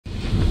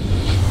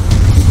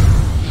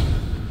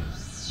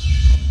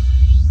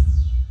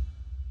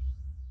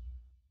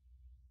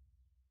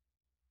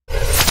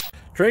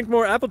Drink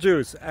more apple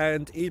juice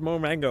and eat more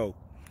mango.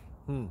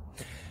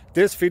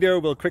 This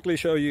video will quickly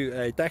show you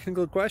a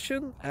technical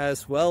question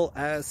as well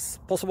as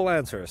possible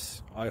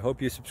answers. I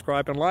hope you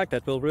subscribe and like,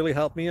 that will really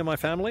help me and my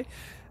family.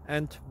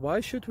 And why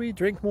should we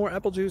drink more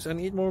apple juice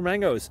and eat more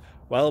mangoes?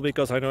 Well,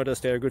 because I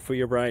noticed they're good for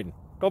your brain.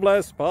 God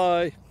bless,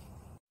 bye!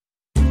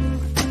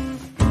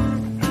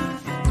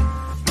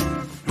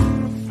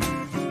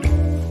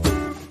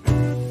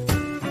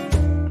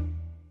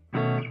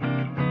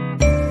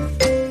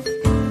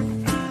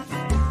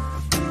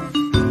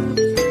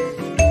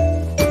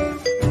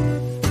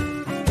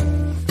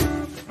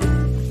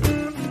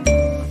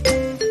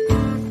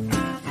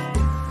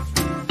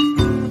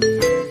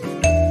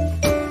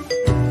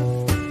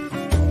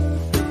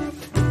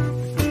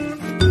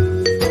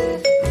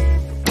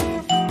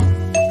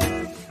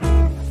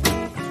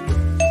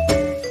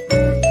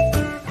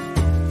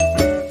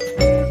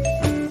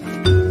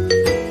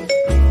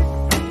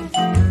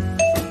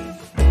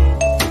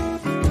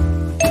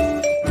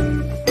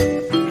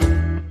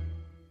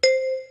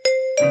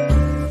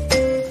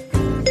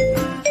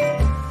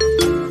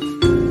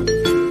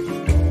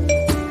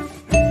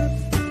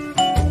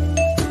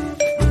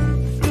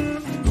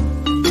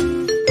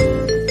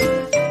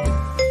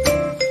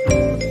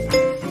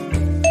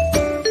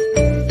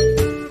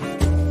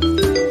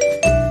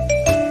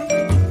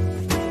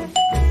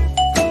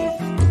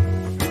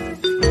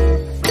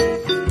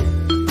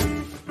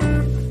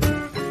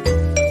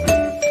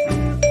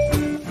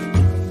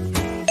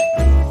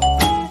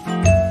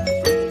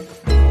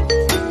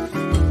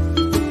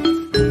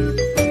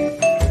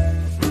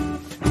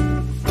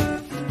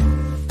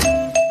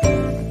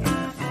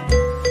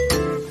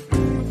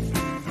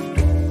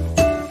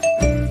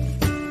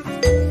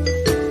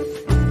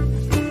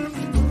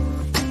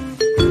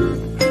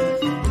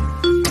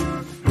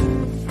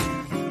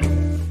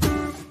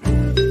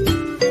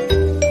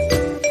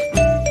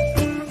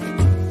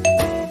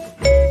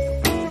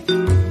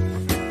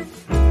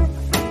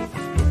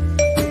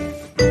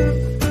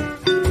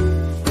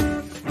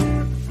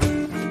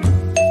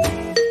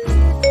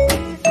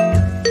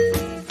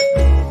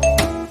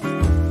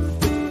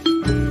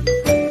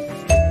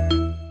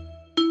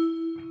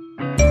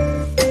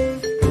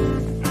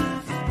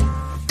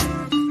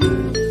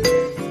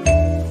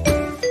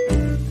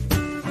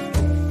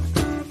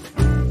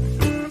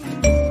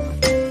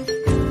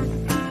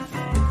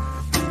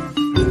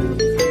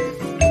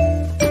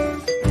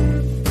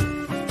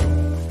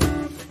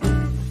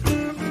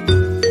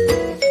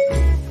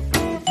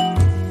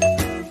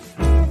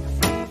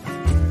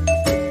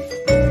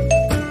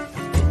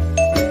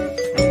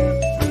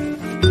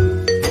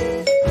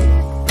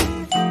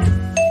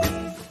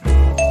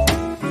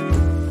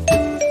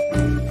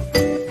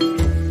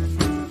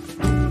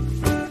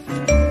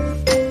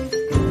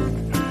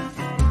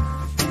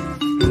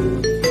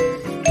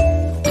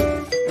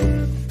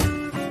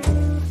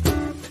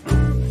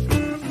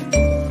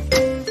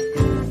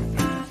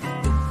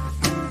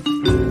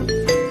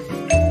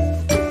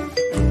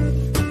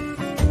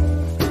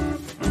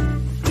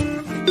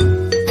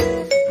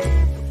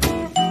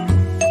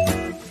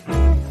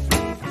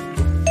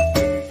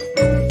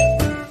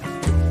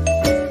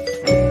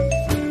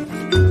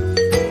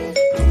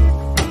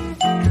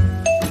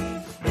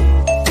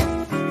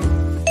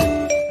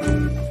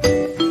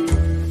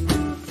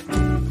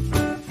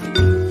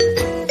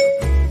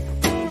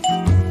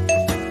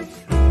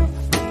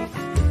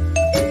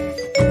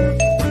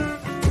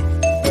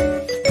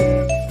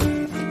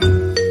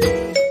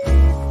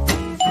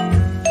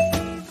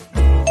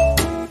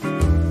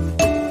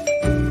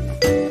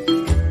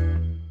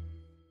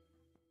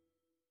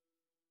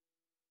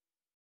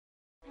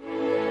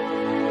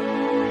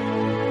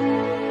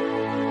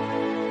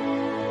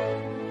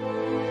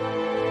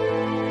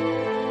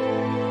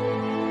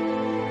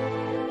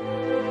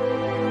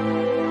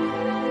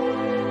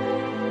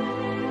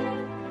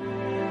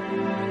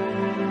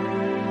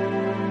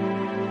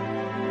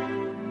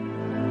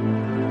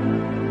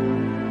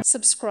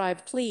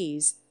 Subscribe,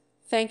 please.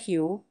 Thank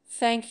you,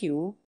 thank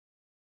you.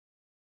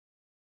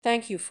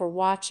 Thank you for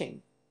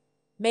watching.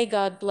 May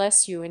God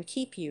bless you and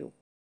keep you.